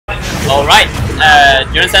Alright,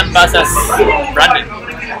 Jonathan versus Brandon.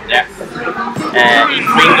 Yeah.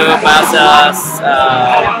 Ringo versus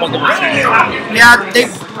Pokemon. Yeah, they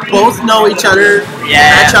both know each other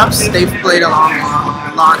Yeah. matchups. They've played a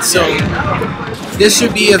lot, so this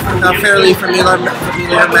should be a fairly familiar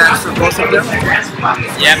match for both of them.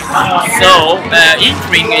 Yep. So,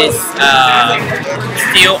 Ring is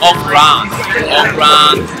still off ground,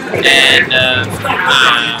 and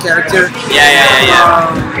Character.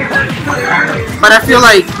 yeah. But I feel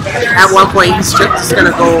like at one point he's just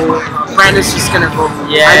gonna go. Brandon's just gonna go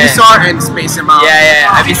Yeah. Ivysaur and space him out.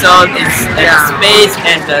 Yeah. Episode is space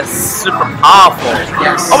and super powerful.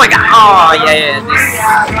 Yes. Oh my god. Oh yeah. This.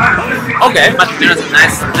 Okay, but there's a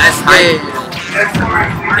nice height.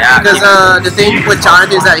 Yeah. Because the thing with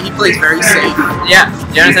Jonathan is that he plays very safe. Yeah,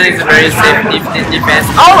 Jonathan is a very safe defense.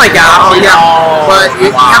 Oh my god! Yeah, Oh, but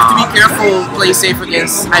you wow. have to be careful play safe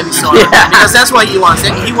against Ivysaur. Yeah. Because that's what he wants.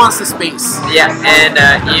 He wants the space. Yeah, and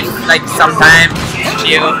if like sometimes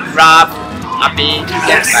chill, grab, happy,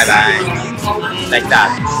 Yes. bye bye, like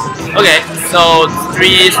that. Okay, so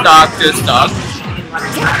 3 stock, 2 stock.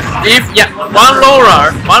 If one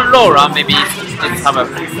lower, maybe it's have a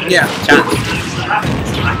Yeah. chance.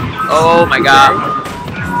 Oh my god.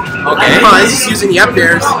 Okay. Come on, he's just using the up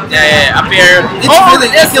airs. Yeah, up here. It's really-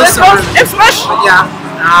 it feels let's so go. early. F smash. Yeah.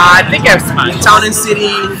 I think F smash. Town and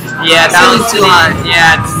City. Yeah, down City city too high.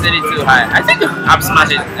 Yeah, it's city too high. I think up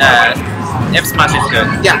smash is F smash is good.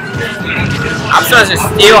 Yeah. Up smash is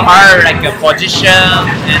still hard, like a position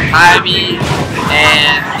and timing,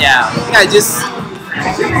 and yeah. Yeah, just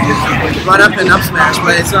run up and up smash,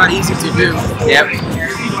 but it's not easy to do. Yep. You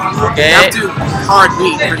Okay. have to hard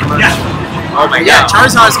read pretty much. Oh my Yeah, god.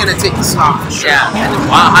 Charizard's gonna take the stock. Yeah.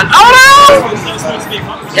 Wow. Oh no!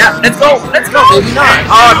 Yeah. Let's go. Maybe not.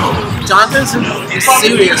 Oh. Jonathan's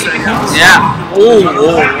serious right now. Yeah.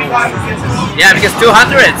 Oh. Yeah, because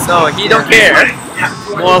 200, so he don't care.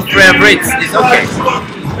 More frame rates, it's okay.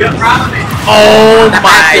 Oh The back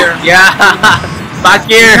my, here. yeah. Back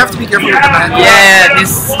You here. have to be careful with the back. Yeah, this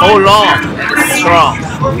is so long and it's strong.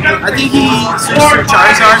 I think he switched to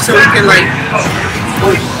Charizard so he can like.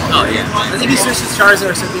 Oh yeah. I think he switched to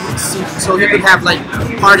Charizard so he could have like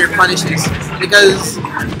harder punishes because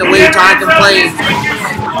the way Jonathan plays,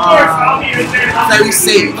 very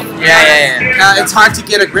safe. Yeah. It's hard to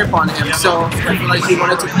get a grip on him, so I feel like he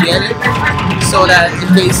wanted to get it so that in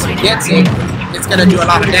case he gets it, it's gonna do a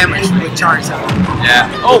lot of damage with Charizard. Yeah.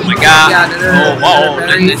 Oh my god. Yeah, Oh wow.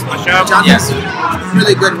 This push up. Jonathan's Yeah.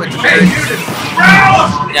 really good with the berry.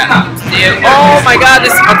 Yeah. Still. Oh my god.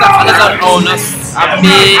 This another. Oh no.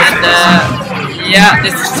 Happy and yeah.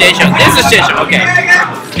 This is station. Okay.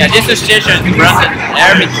 Yeah. This is station. Brandon.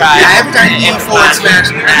 Every time. Yeah, every time he forward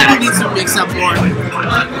smash, I think he needs to mix up more.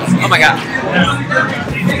 Oh my god.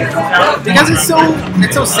 Because it's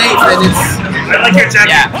so safe and it's. I like your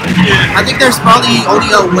jacket. Yeah. I think there's probably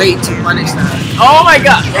only a way to punish that. Oh my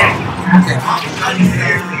god.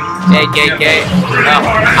 Okay. Okay.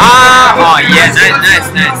 Oh yeah. Nice.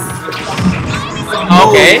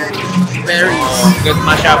 Okay. Berries. Good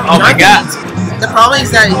mashup. Oh my god. The problem is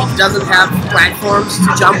that he doesn't have platforms to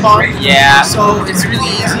jump on. Yeah. So it's really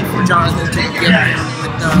easy for Jonathan to get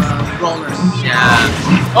with the roller.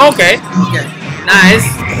 Yeah. Okay. Okay. Nice.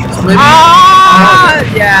 So maybe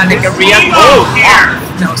Yeah, like a real. Oh,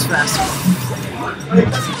 that was fast.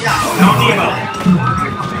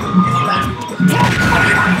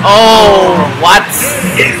 oh, what?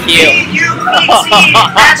 Kill.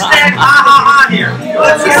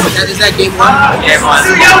 Is that game one? Game 1.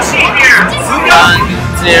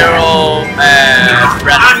 1-0.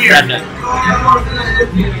 Brandon.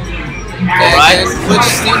 Okay, Alright. and which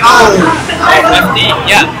Steve? Oh, 50.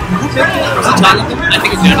 Yeah. Who picked it? Was it Jonathan? I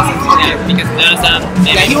think it's Jonathan. Yeah, because Jonathan.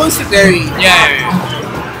 Maybe. Yeah, he wants to bury. Yeah.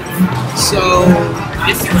 So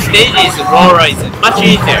This stage is Aurora is much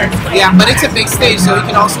easier. yeah, but it's a big stage, so he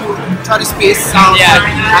can also try to space out Yeah.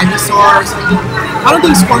 like Ivysaur or something. I don't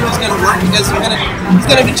think Squirtle's gonna work because he's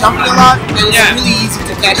gonna be jumping a lot, and it's Yeah. really easy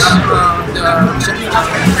to catch the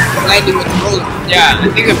landing with the roller. Yeah, I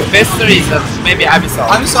think the best is maybe Abyssal.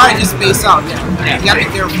 Ivysaur just space out. Yeah, you gotta be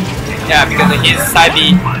careful. Yeah, because he's side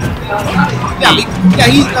B. Yeah,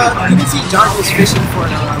 you can see Jonathan's fishing for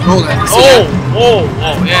the roller.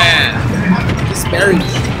 Oh, yeah. It's buried.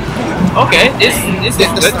 Okay, this is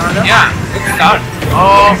Get the good. starter? Yeah, good start.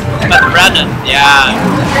 Oh, but Brandon, yeah.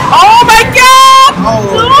 Oh my god!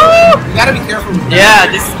 Oh, you gotta be careful with that. Yeah,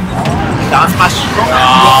 this down smash.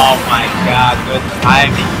 Oh my god, good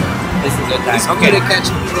timing. This is good He's timing. good Okay. at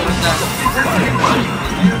catching people like that.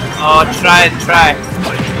 Oh, try.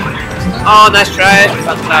 Oh, nice try.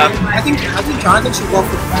 But I think Jonathan should go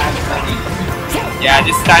for the back. yeah,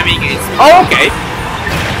 this timing is. Oh, okay.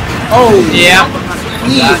 Oh Yeah.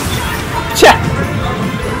 clean. Check.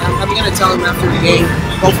 I'm gonna tell him after the game,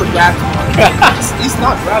 go for grab. He's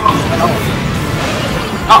not grabbing at all.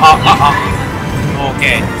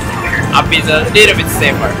 Okay. Up is a little bit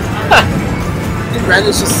safer. I think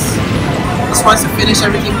Brandon's just wants to finish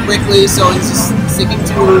everything quickly, so he's just sticking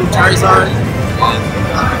to Charizard.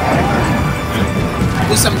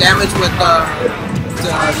 Do some damage with the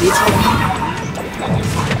neutral beam.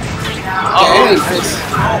 Okay, nice.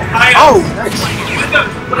 Oh,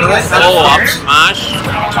 nice. Oh, up smash.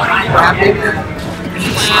 Grab it.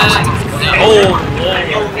 Oh,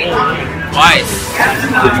 twice.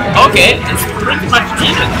 Okay, it's pretty much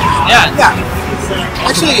even. Yeah. Yeah.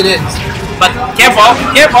 Actually, it is. But careful,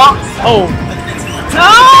 careful. Oh.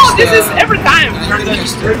 No, this is every time.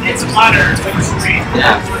 It's water.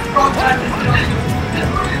 Yeah.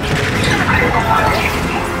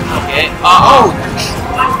 Okay.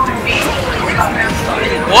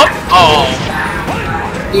 Whoop. Oh.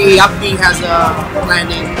 The up B has a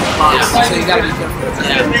landing box, so you gotta be careful.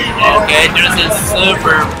 Yeah. Okay, Jonathan's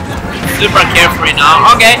super carefree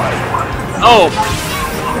now. Okay. Oh.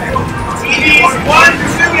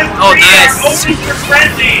 Oh, nice.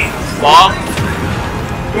 Bomb.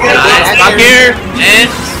 Nice. Back here. And.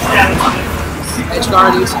 Edge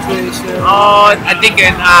guarding situation. Oh, I think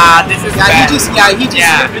this is bad. He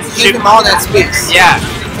just gave him all that space. Yeah.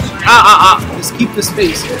 Just keep the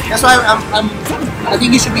space. That's why I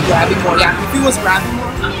think he should be grabbing more. Yeah, if he was grabbing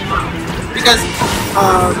more, because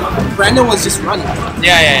Brandon was just running.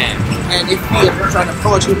 Yeah. And if he had tried to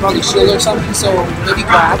approach, he would probably shield or something. So maybe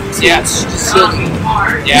grab. So Yeah. it's just shielding.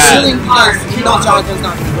 Yeah. He's shielding because he knows Jonathan's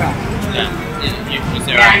not gonna grab. Yeah. You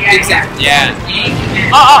say right. Exactly. Yeah.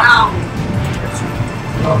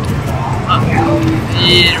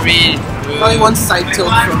 Really. Only one side tilt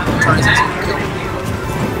from Charizard.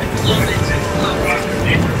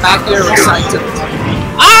 Back there or side tilt.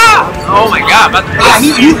 Oh my god, but Yeah,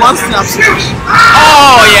 he wants the upstage.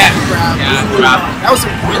 oh yeah. Grab. Yeah, grab. That was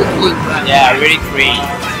a really clean grab. Yeah, really clean.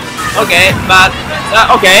 Okay, but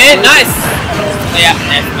okay, nice. Yeah,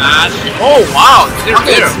 and smash. Oh wow, still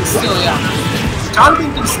Okay, there. it's still, yeah.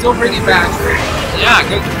 Jonathan can still bring it back. Yeah,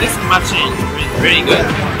 good. This match is really good.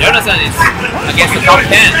 Jonathan is against the top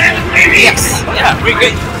 10. Yes. Yeah,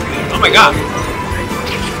 really good. Oh my god.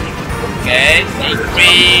 Okay,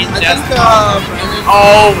 green. I Just. think Brandon.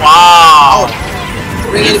 Oh wow.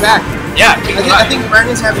 Bringing it back. Yeah. I think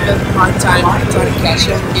Brandon's having a hard time trying to catch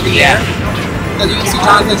him in the air. Because you can see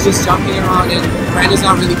Jonathan's just jumping around and Brandon's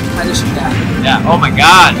not really punishing that. Yeah. Oh my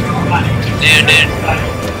god. There.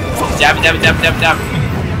 Jab.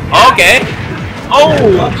 Okay. Oh.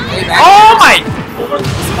 Oh my.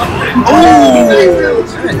 Oh!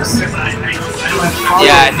 Nice.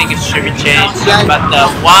 Yeah, I think it should be changed. Yeah. But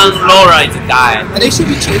one Laura is died. And they should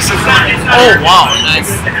be chasing. Oh wow, nice.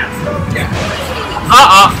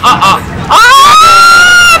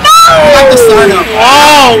 You got the startup.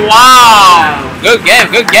 Oh wow. Good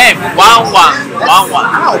game. 1-1. Wow.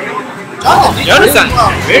 Jonathan,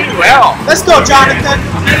 very well. Let's go, Jonathan.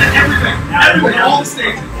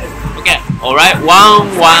 Okay, alright,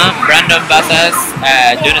 1-1, Brandon versus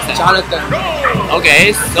Jonathan.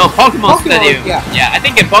 Okay, so Pokemon Stadium. Yeah. I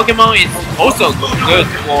think Pokemon is also good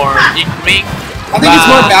for Ring. I think it's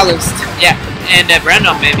more balanced. Yeah, and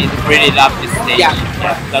Brandon maybe really love this stage. Yeah.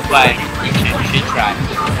 That's why you should try.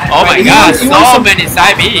 Oh my Right, god, he wants so some- many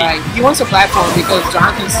side B. Right. He wants a platform because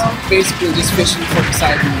Jonathan's basically just fishing for the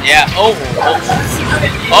side. Yeah, oh.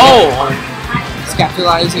 He's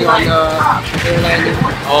capitalizing on the air landing.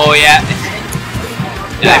 Oh yeah.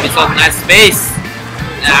 Yeah, it's a nice space.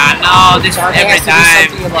 No, this is Jonathan every has to do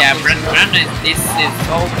time. something about Yeah, this, Brandon, this is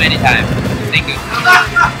so many times. Thank you.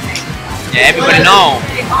 Yeah, everybody know.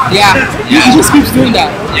 Yeah, he just keeps doing that.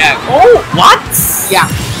 Yeah. Oh, what? Yeah.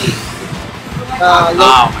 Oh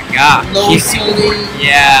my god. Low He's- ceiling.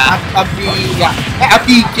 Yeah. Up B, yeah. Up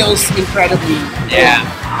B kills incredibly. Yeah.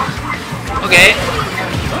 Okay.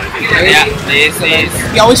 Yeah, this is.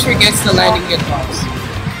 He always forgets the landing hitbox.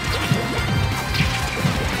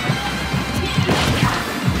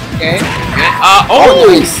 Okay. Good. Oh, Oh,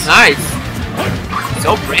 nice. nice.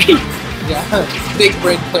 So brave. Yeah. Big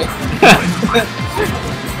break play.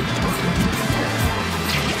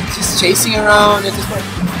 Just chasing around at this point.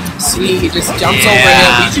 See, he just jumps over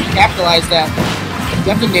him. You should capitalize that.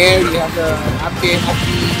 You have the nair, you have the up B,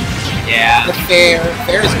 Yeah. the fair.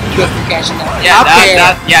 Fair is good for catching that. Yeah, Up air,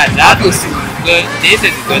 that's obviously. good. This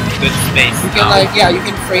is good space. You can you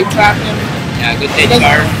can frame trap him. Yeah, good He take doesn't-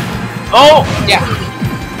 guard. Oh, Yeah.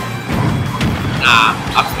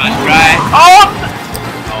 Up smash right. Oh!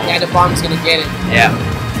 Yeah, the bomb's gonna get it. Yeah.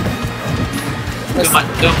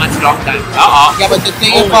 Too much long time. Yeah, but the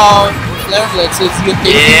thing about Flare Blitz is you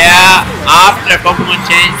think Yeah, after Pokemon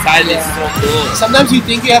change, style is Yeah. so cool. sometimes you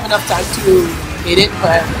think you have enough time to hit it,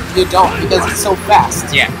 but you don't because it's so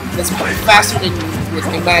fast. Yeah. It's faster than you would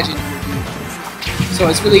imagine. So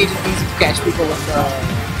it's really easy to catch people with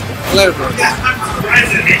Flare Blitz.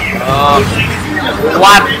 Oh,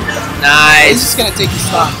 what? It's Nice. just gonna take you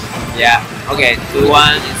stop. Yeah. Okay,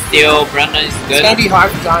 2-1 is still Brandon is It's good. gonna be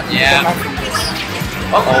hard for John to Yeah. come back from this.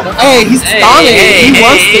 Uh-oh. Hey, he's Hey, stalling. hey, He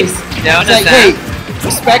wants hey. this. Don't He's like, hey, understand.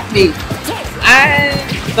 respect me. I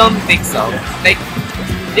don't think so. Like,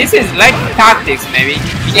 this is like tactics maybe.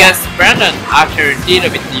 Because Brandon actually did a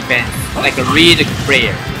bit defense, like a read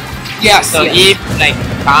player. Yes. So yes. if like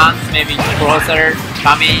Khan maybe closer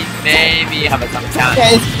coming, maybe have some chance.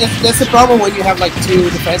 Yeah, that's the problem when you have like two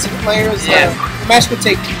defensive players. Yeah. The match could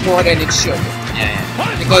take more than it should Yeah.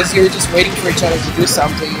 because you're just waiting for each other to do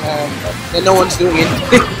something, and then no one's doing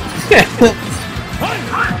anything.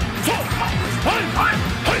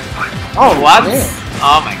 Oh what? Yeah.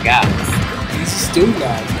 Oh my god. He's just doing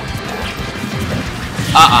that.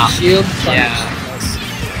 Shield. Yeah. Yes.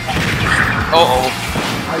 Oh.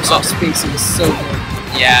 Our spacing is so good.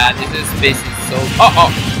 Yeah, this is space is so. Oh.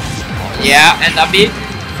 Yeah, and a bit.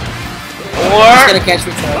 He's Or gonna catch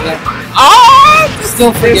with her. Yeah.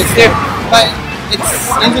 still Forgets it. But it's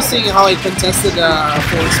interesting how he contested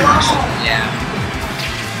forward smash. Yeah.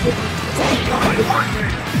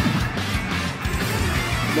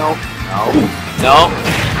 No. No.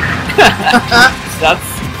 That's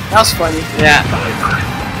That was funny. yeah.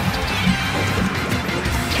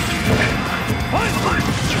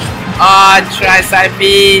 Try side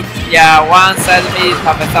B. Yeah, one side B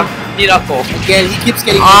have some miracle. Again, he keeps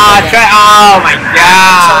getting. Try. Oh my So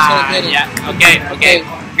god. it's gonna get it. Yeah. Okay.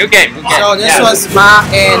 Good game. So this was Ma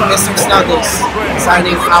and Mr. Snuggles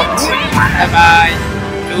signing out. Bye bye.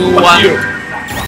 2-1.